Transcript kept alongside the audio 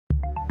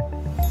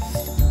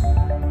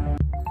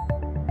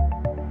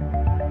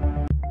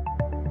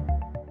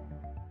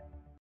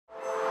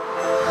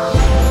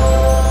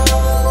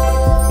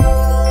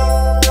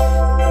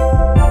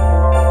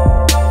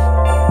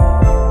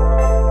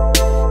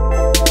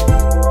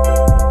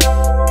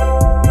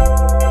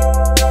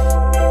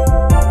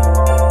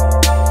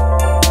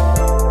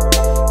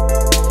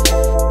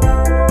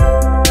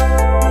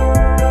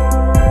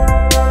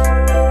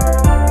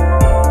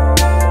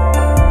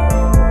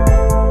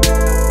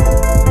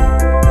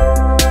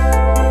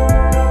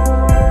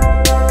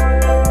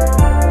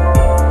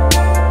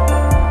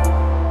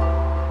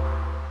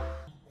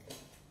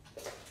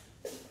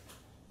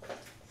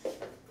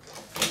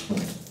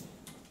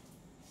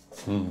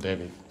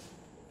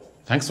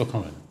Thanks for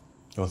coming.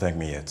 Don't thank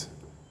me yet.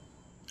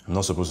 I'm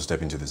not supposed to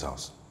step into this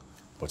house.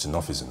 But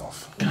enough is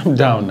enough. Calm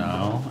down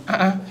now.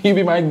 You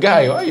be my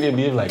guy. Why you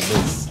behave like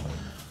this?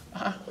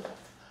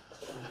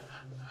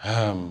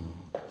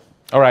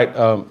 All right,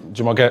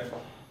 Jumoke.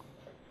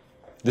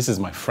 This is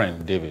my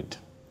friend, David.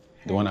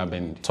 The one I've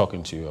been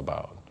talking to you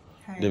about.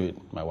 Hi. David,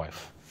 my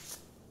wife.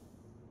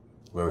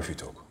 Where will you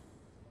talk?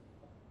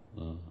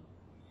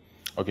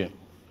 Okay.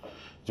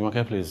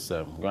 Jumoke, please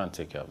go and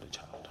take care of the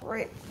child.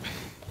 Right.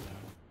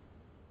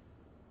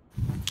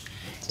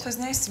 It was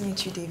nice to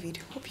meet you, David.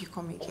 Hope you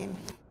come again.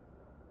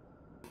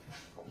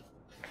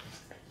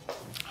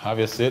 Have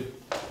your seat.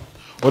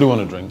 What do you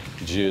want to drink?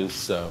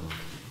 Juice,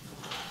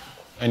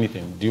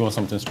 anything. Do you want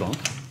something strong?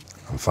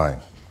 I'm fine.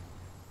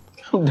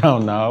 Calm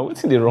down now.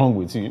 What's wrong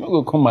with you? You don't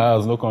go come my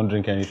house, no come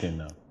drink anything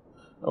now.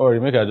 Don't worry,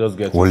 make I just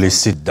get Wole,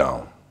 sit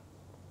down.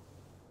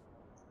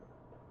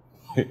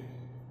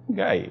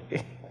 Guy,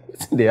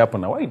 what's they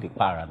happen now? Why are you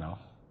para now?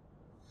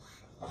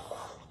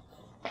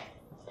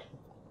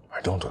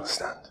 I don't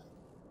understand.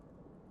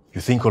 You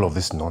think all of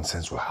this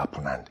nonsense will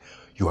happen and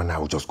you and I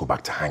will just go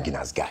back to hanging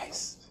as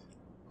guys?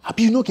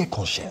 Abi, you no get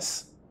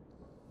conscience?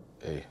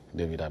 Hey,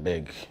 David, I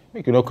beg.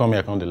 Make you not come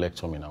here, come to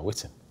lecture me now.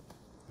 Waiting.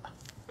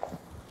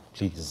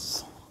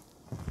 Please.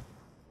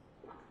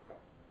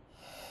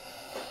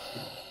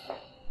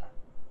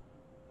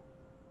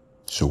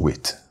 So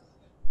wait.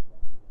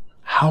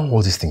 How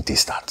all this thing they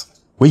start?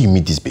 Where you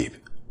meet this babe?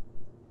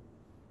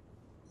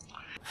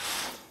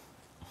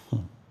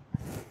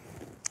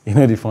 You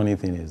know, the funny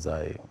thing is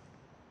I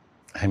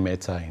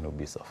met her in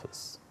Obi's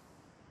office.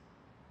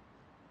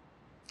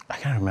 I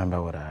can't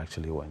remember what I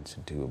actually went to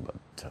do,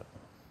 but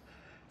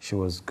she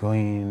was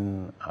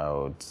going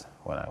out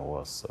when I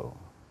was, so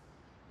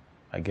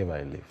I gave her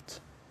a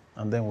lift.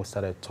 And then we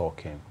started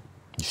talking.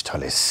 You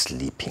started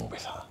sleeping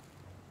with her.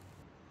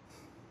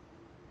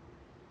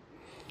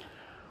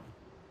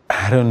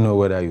 I don't know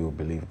whether you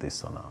believe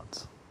this or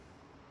not.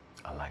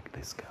 I like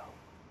this girl.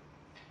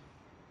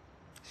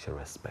 She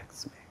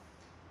respects me.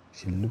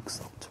 She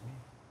looks up to me.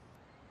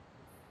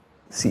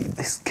 See,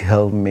 this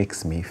girl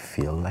makes me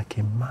feel like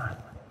a man.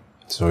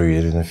 So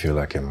you didn't feel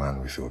like a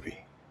man with Obi?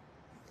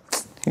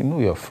 You know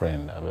your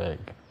friend, I beg.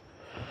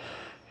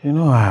 You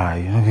know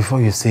her,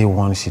 before you say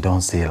one, she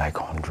don't say like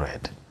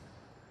 100.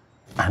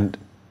 And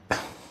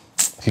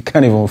you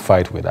can't even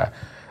fight with her.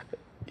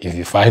 If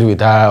you fight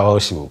with her, all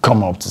she will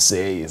come up to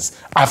say is,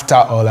 after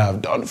all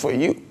I've done for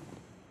you.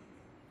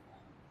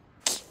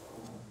 I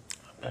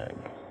beg.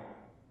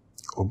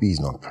 Obi is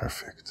not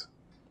perfect.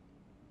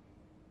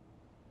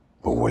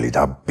 But Wole,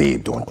 that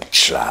babe don't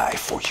try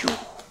for you.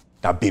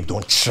 That babe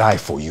don't try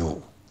for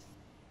you.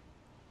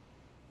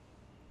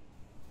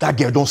 That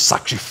girl don't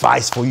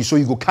sacrifice for you, so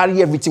you go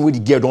carry everything where the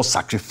girl don't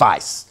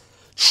sacrifice.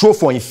 Show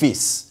for him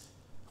face.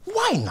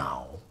 Why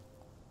now?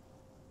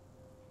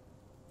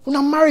 When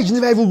a marriage you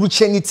never even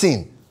reach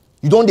anything.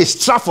 You don't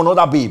strap for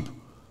another babe.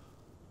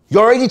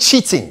 You're already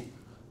cheating.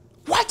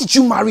 Why did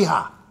you marry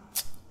her?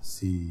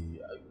 See,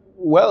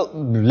 well,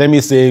 let me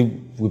say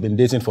we've been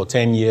dating for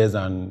 10 years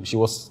and she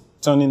was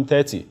turning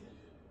 30.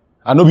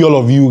 I know all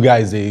of you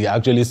guys, they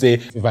actually say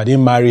if I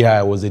didn't marry her,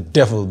 I was a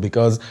devil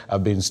because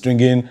I've been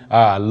stringing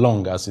her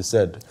along, as you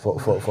said,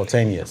 for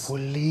 10 years.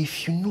 Well,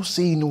 if you know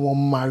say you no want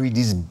marry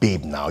this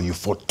babe now, you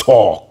for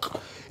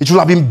talk. It would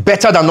have been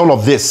better than all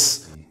of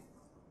this.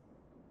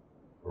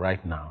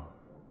 Right now,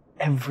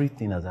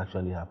 everything has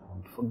actually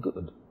happened for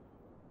good.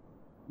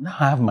 Now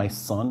I have my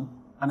son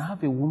and I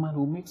have a woman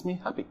who makes me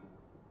happy.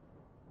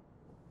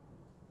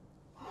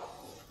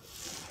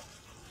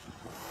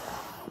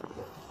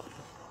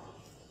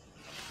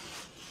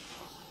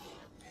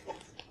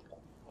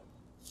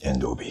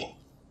 And Obi,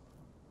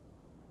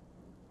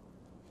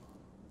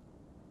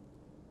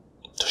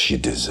 does she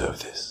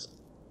deserve this?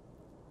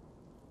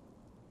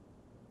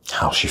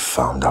 How she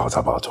found out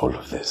about all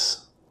of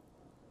this?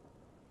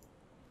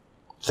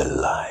 The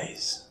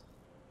lies,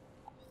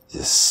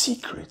 the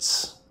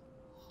secrets,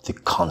 the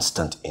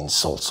constant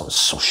insults on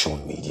social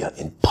media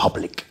in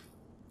public.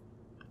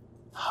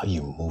 How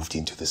you moved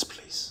into this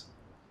place.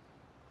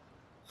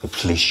 A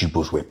place you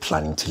both were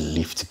planning to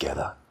live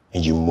together.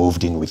 And you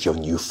moved in with your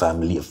new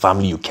family, a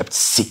family you kept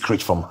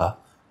secret from her.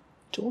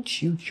 Don't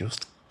you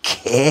just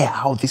care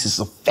how this is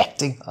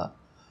affecting her?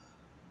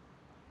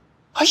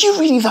 Are you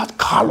really that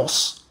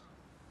callous?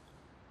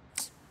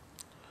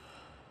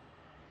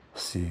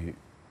 See,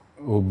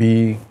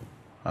 Obi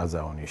has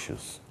her own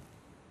issues.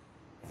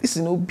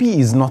 Listen, Obi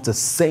is not a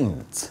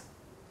saint.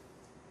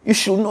 You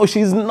should know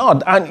she's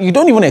not. And you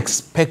don't even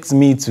expect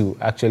me to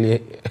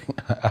actually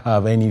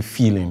have any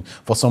feeling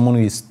for someone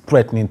who is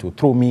threatening to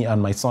throw me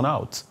and my son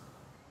out.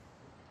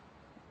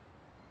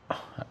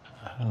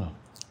 I don't know.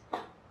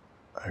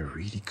 I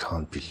really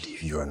can't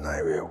believe you and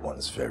I were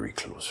once very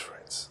close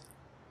friends.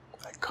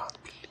 I can't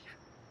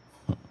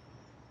believe.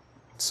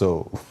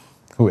 So,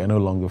 we're no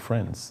longer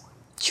friends.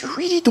 You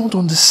really don't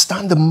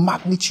understand the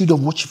magnitude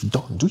of what you've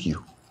done, do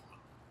you?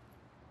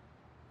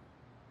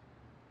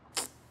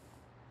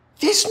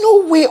 There's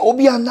no way way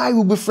Obi and I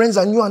will be friends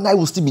and you and I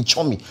will still be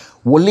chummy.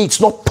 Wole, it's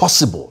not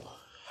possible.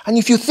 And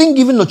if you think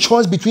given the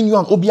choice between you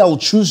and Obi, I will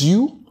choose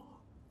you,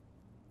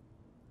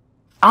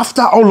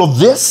 after all of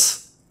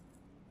this,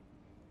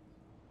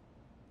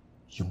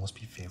 you must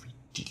be very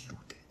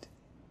deluded.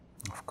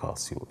 Of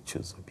course you will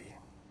choose Obi.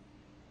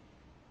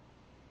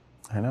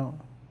 I know.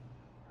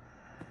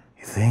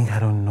 You think I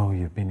don't know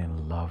you've been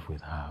in love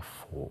with her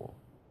for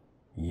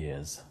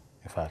years,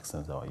 in fact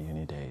since our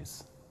uni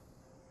days.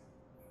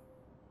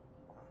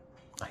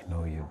 I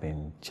know you've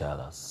been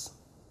jealous.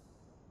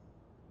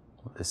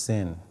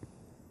 Listen,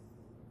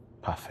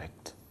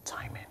 perfect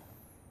timing.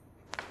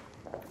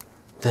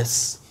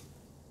 This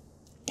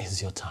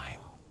is your time.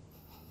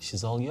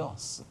 She's all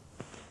yours.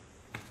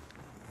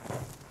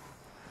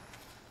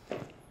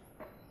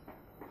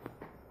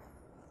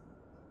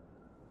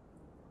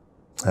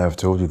 I have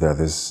told you that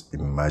this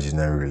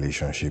imaginary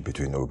relationship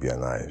between Obi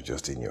and I is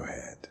just in your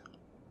head.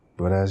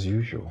 But as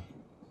usual,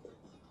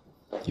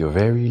 your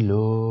very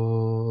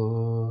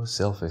low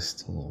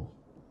self-esteem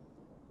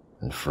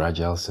and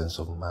fragile sense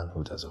of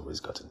manhood has always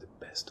gotten the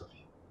best of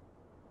you.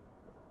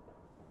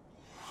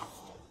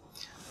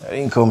 I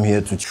didn't come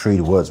here to trade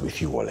words with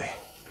you, Wole.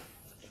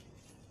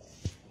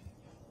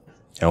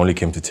 I only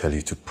came to tell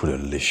you to put a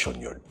leash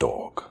on your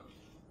dog.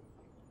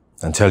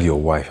 And tell your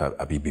wife,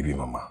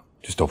 babymama,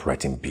 to stop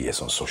writing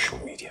BS on social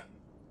media.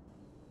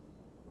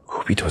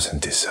 Obi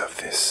doesn't deserve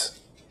this.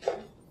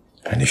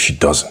 And if she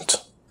doesn't,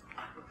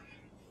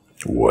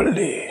 Wole,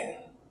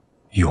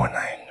 you and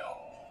I know.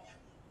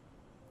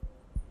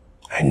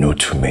 I know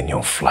too many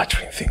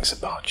unflattering things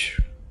about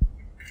you.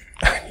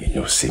 And you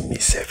know, say me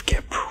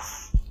self-care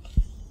proof.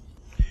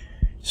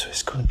 So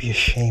it's gonna be a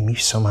shame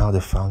if somehow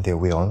they found their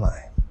way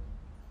online.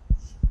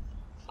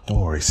 Don't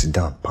worry, sit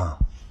down,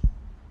 Pam.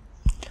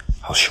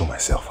 I'll show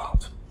myself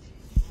out.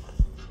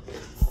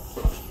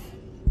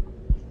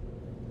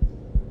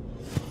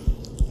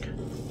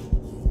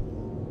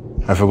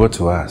 I forgot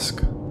to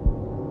ask.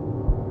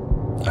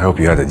 I hope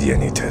you had a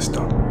DNA test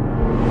done.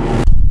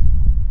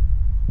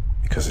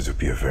 Because it would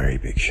be a very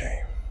big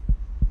shame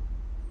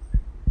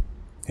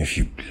if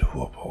you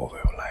blew up all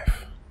your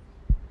life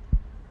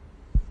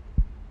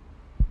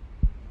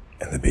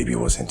and the baby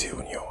wasn't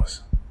even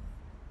yours.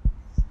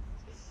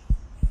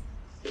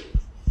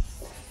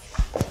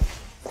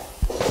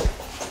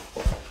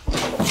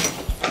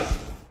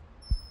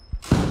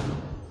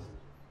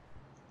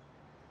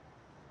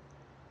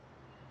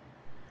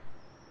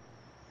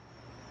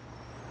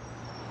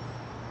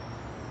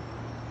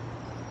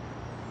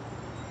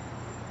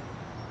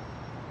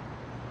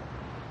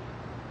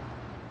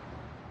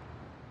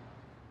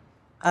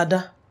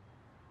 Ada.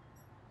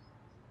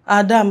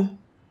 Adam.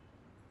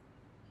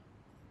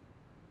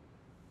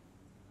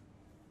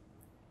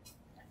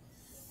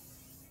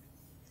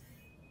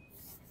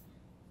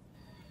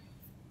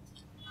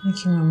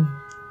 Thank you, Mommy.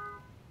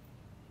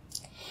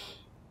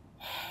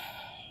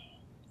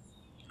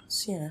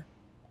 See, I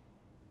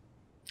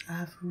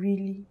have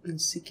really been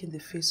seeking the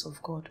face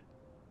of God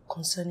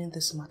concerning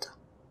this matter.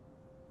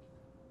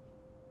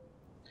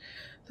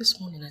 This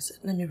morning I said,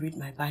 let me read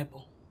my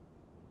Bible.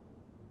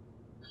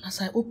 And as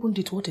I opened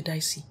it, what did I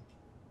see?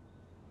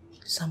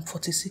 Psalm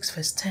 46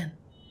 verse 10.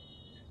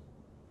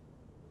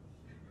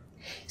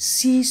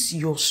 Cease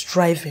your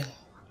striving,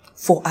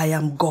 for I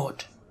am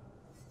God.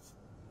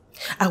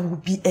 I will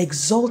be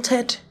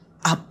exalted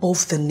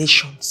above the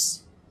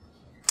nations.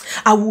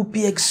 I will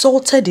be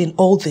exalted in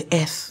all the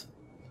earth.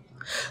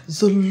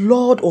 The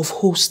Lord of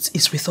hosts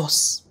is with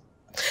us.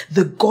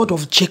 The God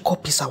of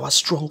Jacob is our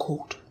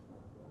stronghold.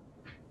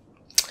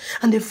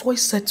 And a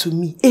voice said to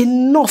me,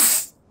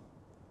 enough.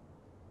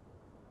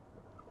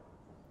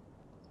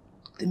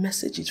 The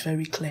message is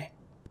very clear.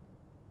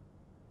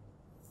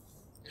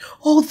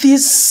 All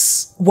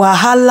this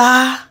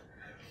wahala,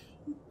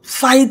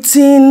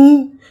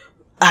 fighting,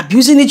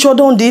 abusing each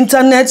other on the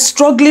internet,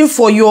 struggling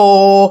for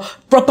your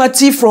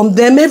property from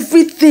them,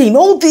 everything,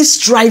 all this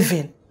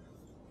striving,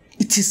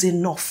 it is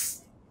enough.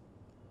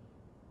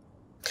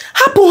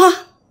 Happen.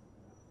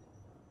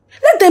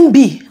 Let them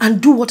be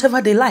and do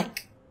whatever they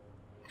like.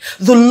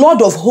 The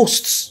Lord of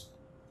hosts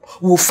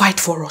will fight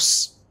for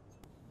us.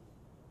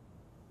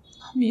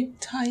 Mommy, I'm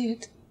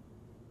tired.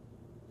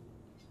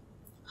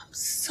 I'm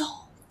so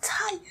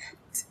tired.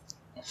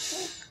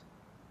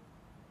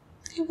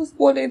 It was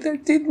Wole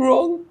that did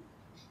wrong.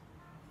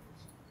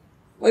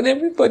 When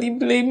everybody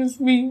blames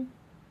me.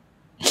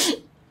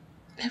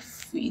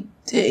 Every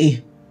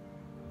day.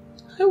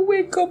 I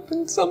wake up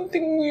and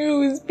something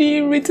new is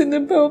being written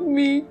about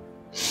me.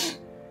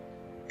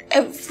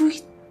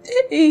 Every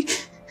day.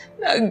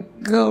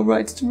 That girl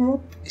writes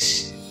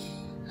rubbish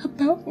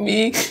about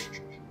me.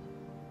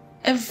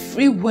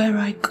 Everywhere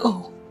I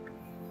go,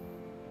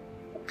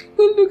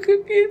 people look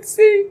at me and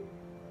say,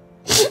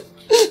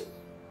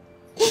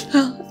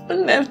 her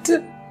husband left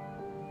her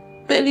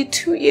barely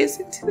 2 years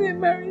into their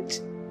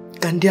marriage.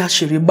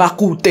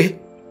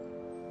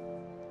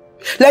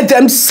 Let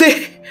them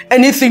say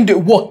anything they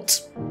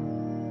want.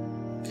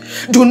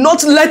 Do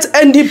not let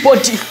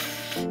anybody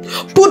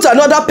put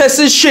another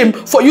person's shame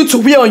for you to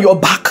wear on your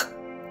back.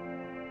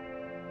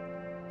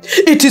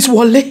 It is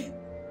Wole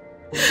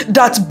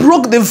that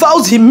broke the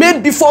vows he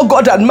made before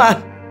God and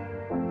man.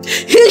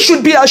 He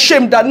should be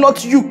ashamed and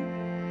not you.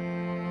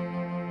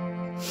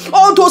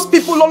 All those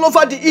people all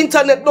over the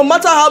internet, no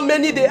matter how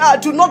many they are,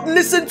 do not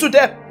listen to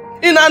them.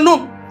 In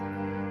Anum,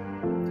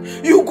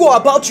 you go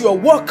about your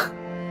work.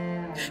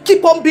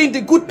 Keep on being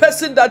the good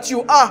person that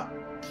you are.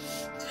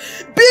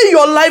 Be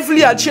your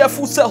lively and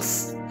cheerful self.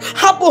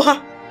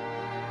 Hapoha.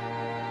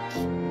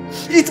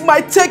 It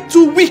might take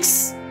 2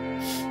 weeks.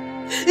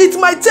 It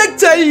might take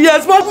 10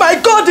 years, but my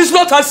God is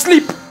not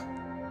asleep.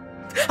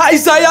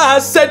 Isaiah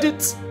has said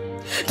it.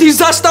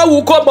 Disaster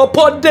will come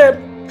upon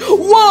them.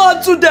 Woe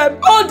unto them.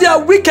 All their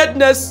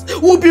wickedness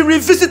will be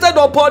revisited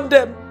upon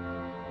them.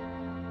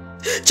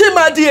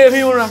 Chimadi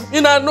Ehura,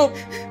 in Anum.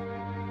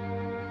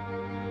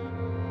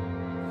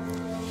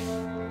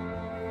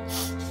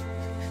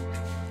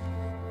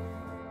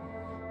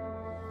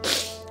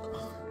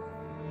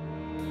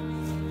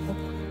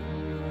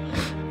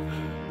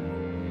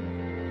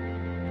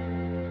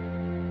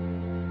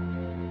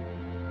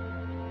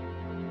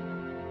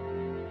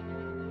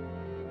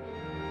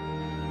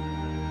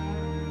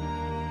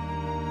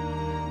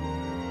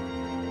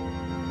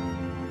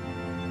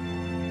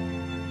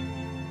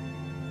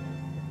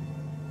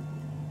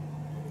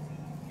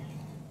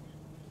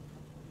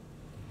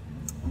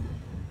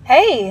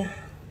 Hey!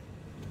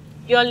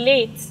 You're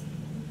late.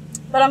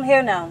 But I'm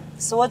here now.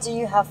 So what do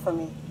you have for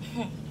me?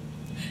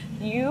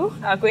 You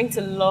are going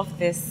to love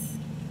this.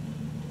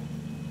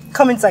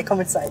 Come inside,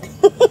 come inside.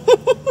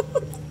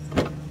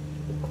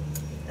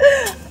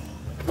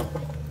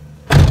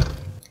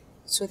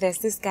 So there's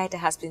this guy that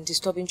has been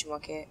disturbing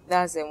Jumoke.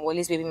 That's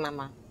Wole's baby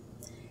mama.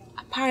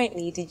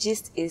 Apparently, the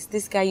gist is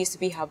this guy used to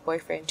be her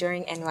boyfriend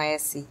during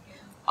NYSC.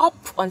 Up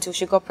until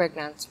she got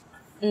pregnant.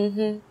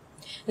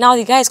 Now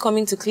the guy is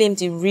coming to claim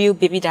the real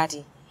baby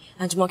daddy.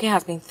 And Jumoke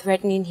has been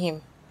threatening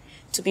him.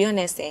 To be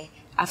honest,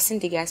 I've seen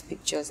the guy's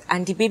pictures.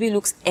 And the baby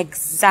looks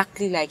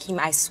exactly like him,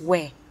 I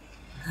swear.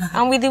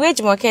 And with the way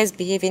Jumoke is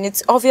behaving,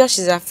 it's obvious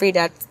she's afraid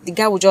that the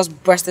guy will just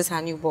burst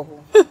her new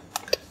bubble.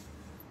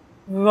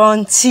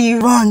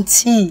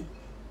 Ranti.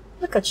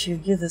 Look at you,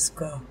 this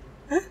girl.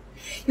 Huh?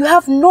 You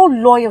have no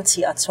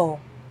loyalty at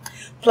all.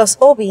 Plus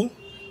Obi,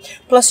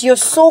 plus your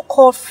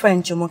so-called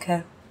friend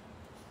Jumoke.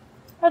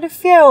 But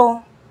if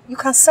you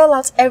can sell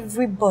out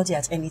everybody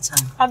at any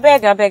time. I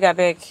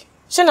beg.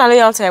 She not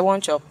loyalty I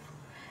want job.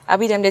 I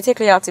be them, they take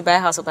loyalty by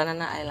house of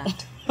Banana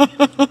Island.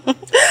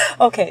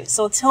 Okay,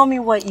 so tell me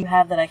what you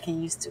have that I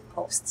can use to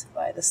post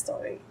by the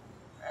story.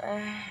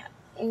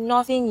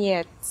 Nothing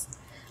yet.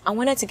 I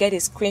wanted to get a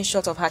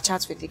screenshot of her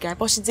chat with the guy,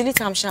 but she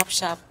deleted him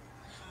sharp.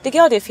 The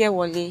girl they fear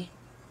Wole.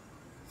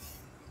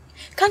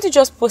 Can't you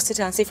just post it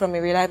and say from a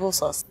reliable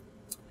source?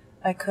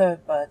 I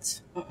could,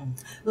 but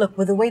look,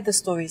 with the way the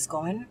story is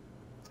going,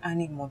 I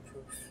need more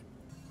proof.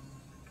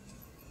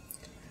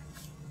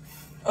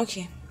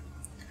 Okay,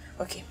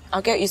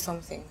 I'll get you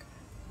something.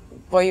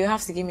 But you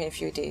have to give me a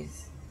few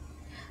days.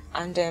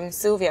 And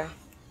Sylvia,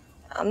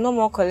 I'm no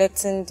more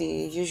collecting the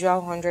usual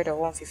 100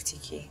 or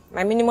 150k.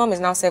 My minimum is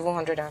now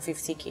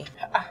 750k.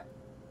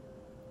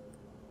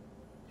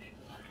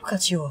 Look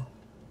at you.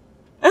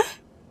 Huh?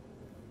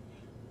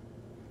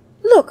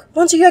 Look,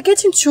 Ranti, you are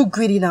getting too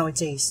greedy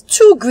nowadays.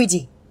 Too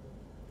greedy.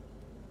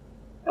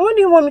 And when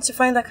do you want me to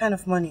find that kind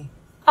of money?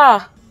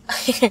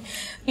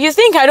 You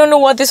think I don't know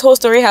what this whole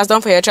story has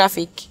done for your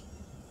traffic?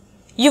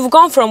 You've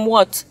gone from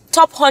what?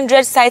 Top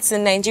 100 sites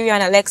in Nigeria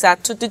and Alexa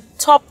to the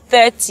top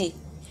 30.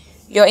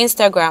 Your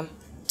Instagram,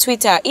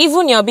 Twitter,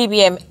 even your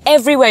BBM,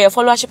 everywhere your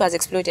followership has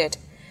exploded.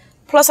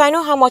 Plus, I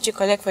know how much you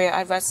collect for your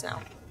adverts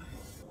now.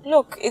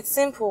 Look, it's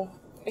simple.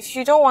 If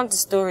you don't want the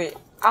story,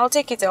 I'll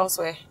take it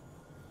elsewhere.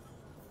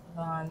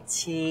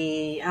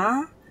 Ranti,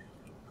 huh?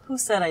 Who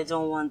said I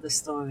don't want the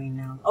story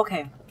now?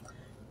 Okay,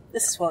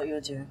 this is what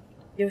you'll do.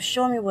 You'll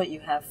show me what you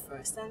have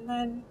first, and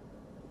then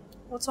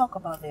we'll talk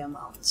about the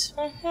amount.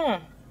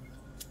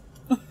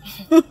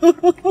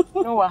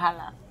 No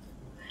wahala.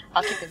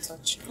 I'll keep in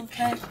touch.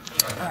 Okay?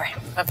 Alright,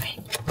 bye-bye.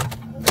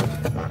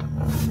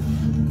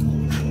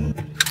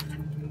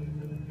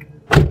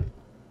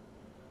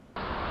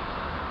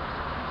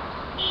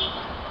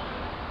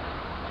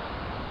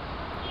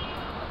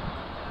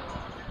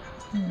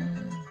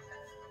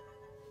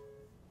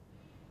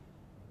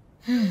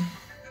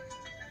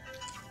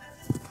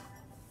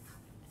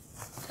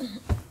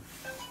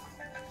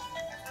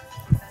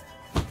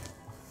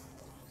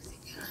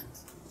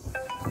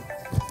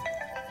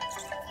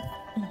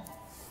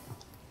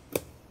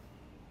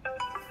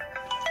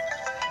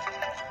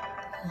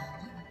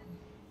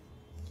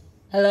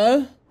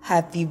 Hello?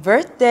 Happy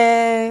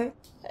birthday!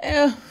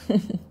 Yeah.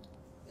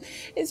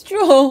 It's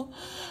true.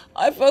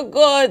 I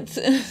forgot.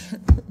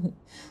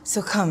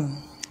 So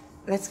come,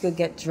 let's go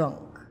get drunk.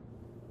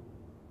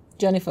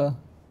 Jennifer,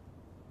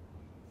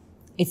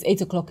 it's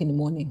 8 o'clock in the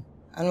morning.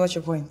 And what's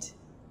your point?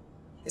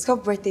 It's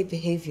called birthday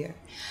behavior.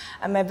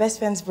 And my best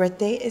friend's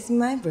birthday is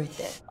my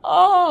birthday.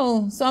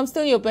 Oh, so I'm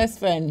still your best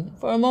friend.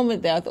 For a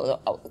moment there, I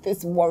thought, oh,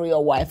 this warrior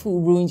wife who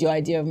ruined your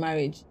idea of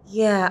marriage.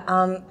 Yeah,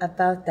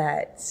 about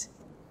that.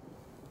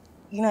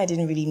 You know I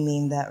didn't really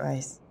mean that,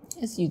 right?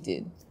 Yes, you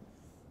did.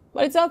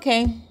 But it's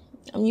okay.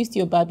 I'm used to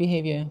your bad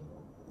behavior.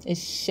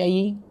 It's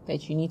Shayi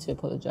that you need to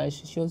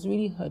apologize. She was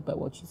really hurt by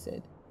what you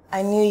said.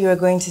 I knew you were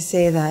going to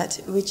say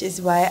that, which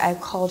is why I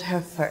called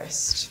her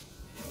first.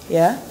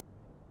 Yeah?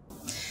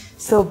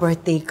 So,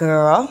 birthday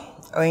girl,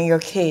 or in your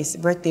case,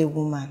 birthday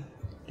woman,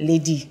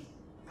 lady,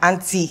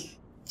 auntie.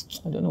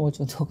 I don't know what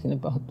you're talking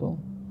about, though.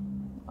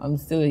 I'm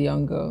still a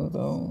young girl,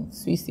 though.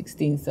 Sweet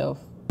 16 self.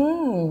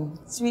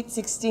 Sweet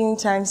 16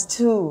 times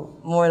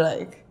 2, more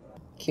like.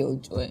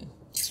 Killjoy.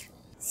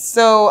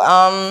 So,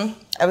 I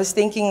was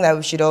thinking that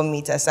we should all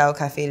meet at Sao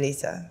Cafe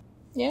later.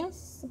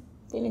 Yes,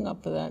 feeling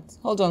up for that.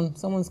 Hold on,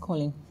 someone's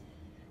calling.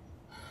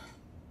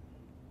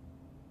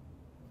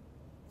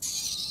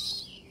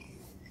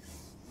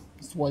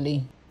 It's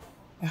Wole.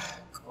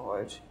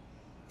 God.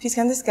 Please,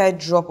 can this guy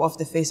drop off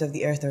the face of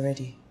the earth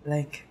already?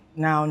 Like,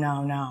 now.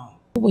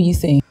 What were you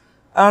saying?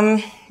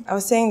 I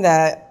was saying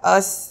that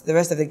us, the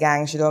rest of the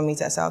gang, should all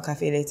meet at Sao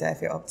Cafe later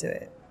if you're up to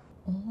it.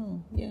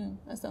 Yeah,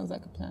 that sounds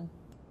like a plan.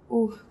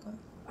 Ooh.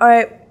 All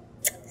right.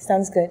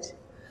 Sounds good.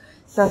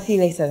 So I'll see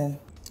you later then.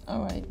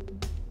 All right.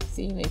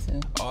 See you later.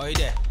 Oh, you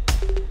there?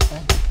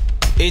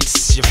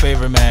 It's your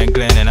favorite man,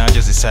 Glenn, and I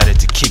just decided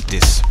to kick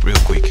this real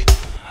quick.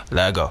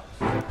 Let go.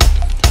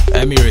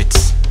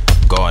 Emirates,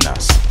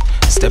 Gunners.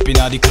 Stepping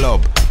out the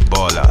club,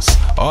 ballers.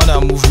 On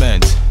our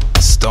movement,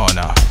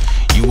 stunner.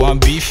 You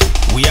want beef?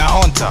 We are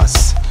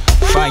hunters.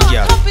 Fine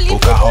girl,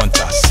 Boca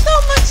hunters.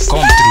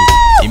 Come through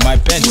in my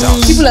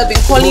penthouse. People have been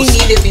calling me,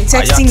 they've been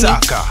texting me,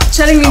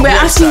 telling me, we're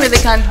asking whether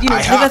they can,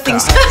 deliver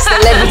things.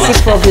 Celebrity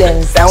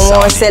problems. I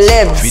want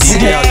celebs. We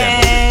did hear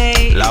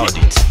them. Loud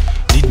it.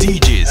 The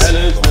DJs.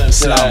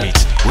 Slam it.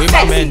 We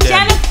my men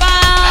them.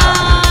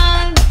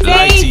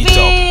 Light it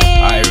up.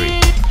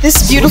 Irie.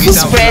 This beautiful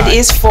spread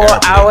is for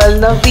our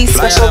lovely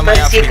special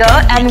birthday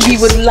girl, and we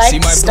would like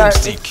to start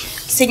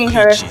singing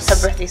her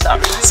birthday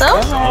song. So,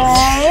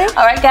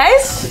 alright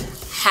guys.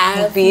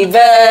 Happy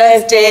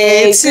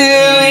birthday to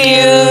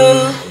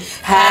you.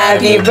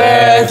 Happy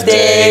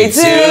birthday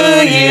to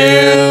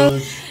you.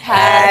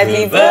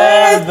 Happy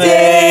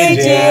birthday,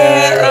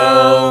 dear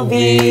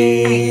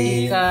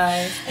Obi.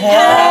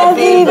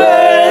 Happy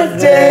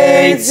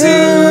birthday to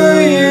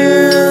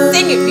you.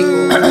 Sing it,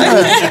 people.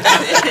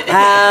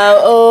 How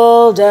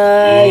old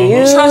are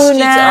you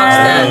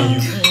now?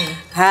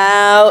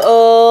 How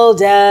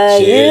old are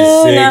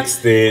you now?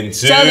 16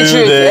 Tell the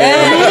truth.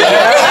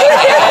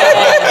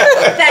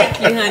 Thank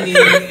you, honey. I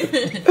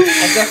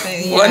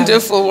definitely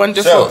Wonderful.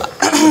 So,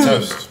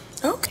 toast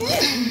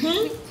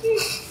Okay.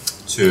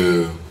 to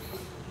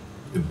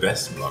the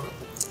best blogger.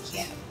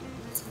 Yeah.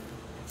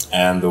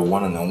 And the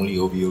one and only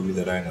Obi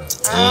that I know.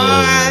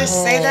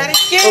 Say that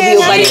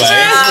again.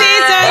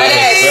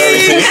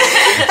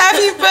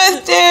 Happy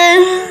birthday.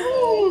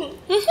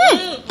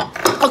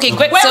 Okay,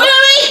 great. Wait. I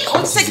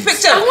want to take a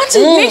picture. I want to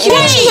make you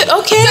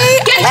okay.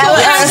 Get your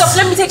hands up.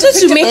 Let me take a Just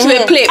picture. to make you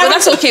a plate, but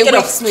that's okay. Get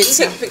Wait. off.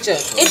 Take a picture.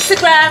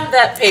 Instagram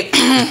that pic.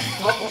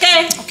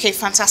 Okay. Okay,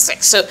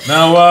 fantastic. So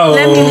Now, wow.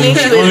 let me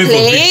make you a Only for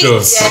plate.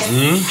 pictures.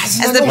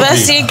 As the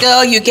birthday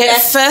girl, you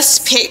get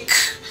first pick.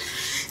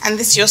 And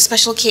this is your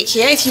special cake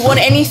here. If you want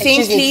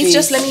anything, please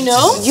just let me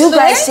know. You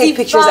guys take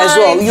pictures as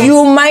well.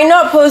 You might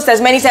not post as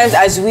many times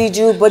as we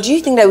do, but do you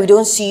think that we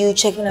don't see you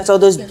checking out all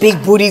those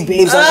big booty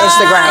babes on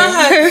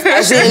Instagram?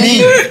 As in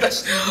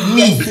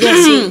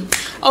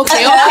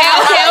Okay.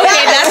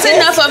 That's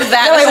enough of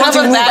that.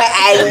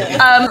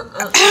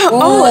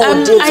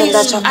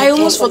 I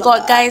almost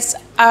forgot, guys.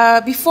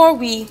 Before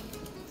we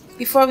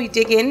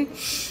dig in,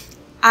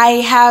 I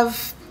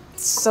have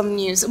some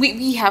news.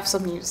 We have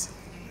some news.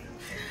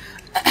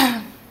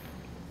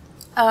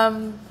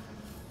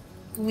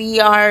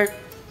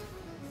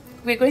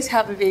 We're going to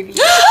have a baby.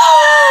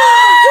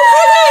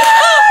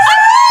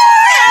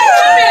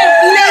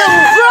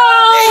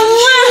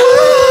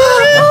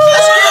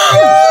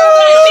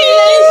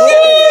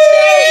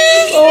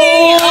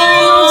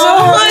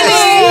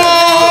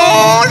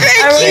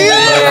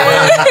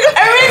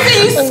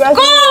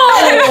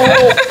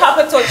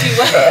 Papa taught you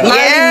well.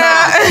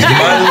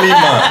 Manly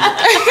man.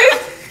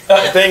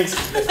 Thanks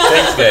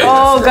guys.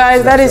 oh,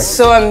 guys, that is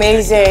so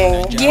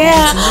amazing.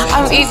 Yeah,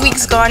 I'm 8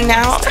 weeks gone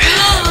now.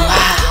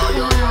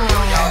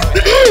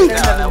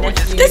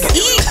 Let's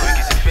eat.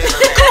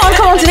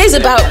 Come on. Today's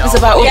about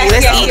Obi.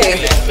 Let's eat.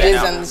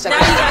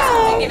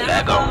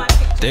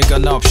 Take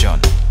an option.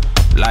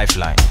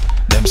 Lifeline.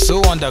 Them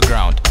so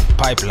underground.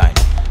 Pipeline.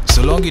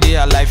 So long you dey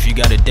alive, you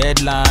got a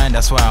deadline.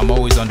 That's why I'm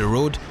always on the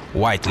road.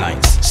 White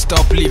lines.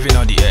 Stop living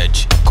on the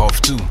edge. Curve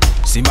too.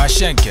 See my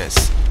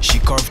shankers. She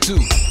curve too.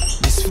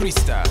 This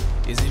freestyle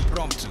is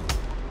impromptu.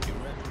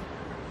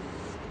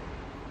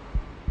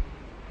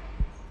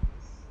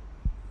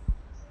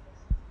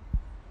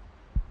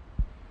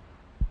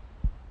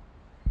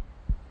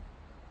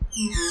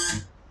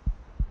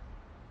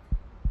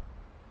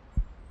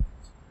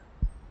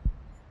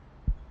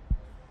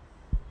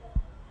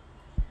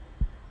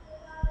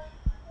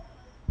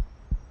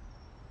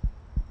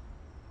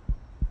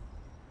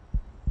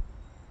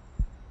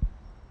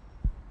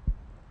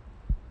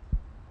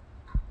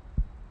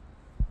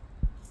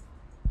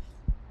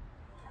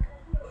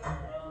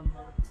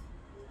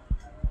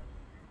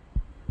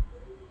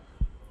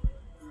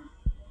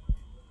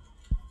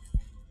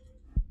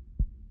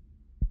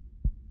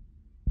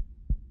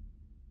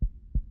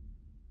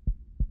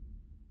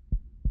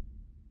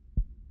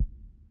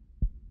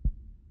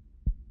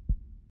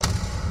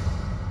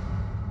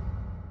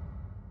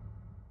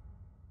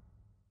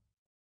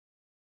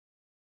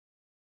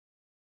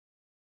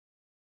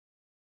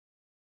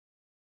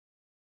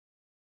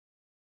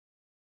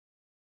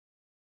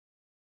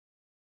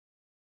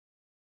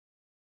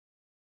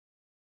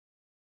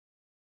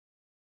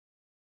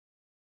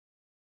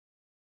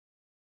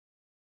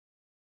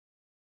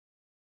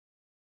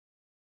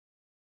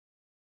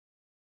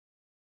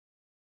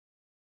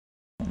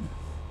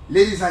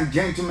 Ladies and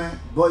gentlemen,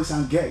 boys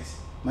and girls,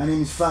 my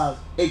name is Files,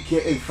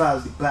 aka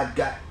Files the Bad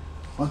Guy.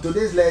 On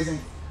today's lesson,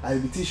 I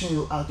will be teaching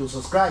you how to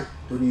subscribe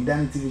to the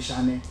NdaniTV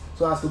channel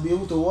so as to be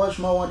able to watch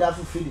more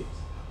wonderful videos.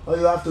 All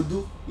you have to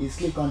do is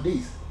click on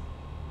this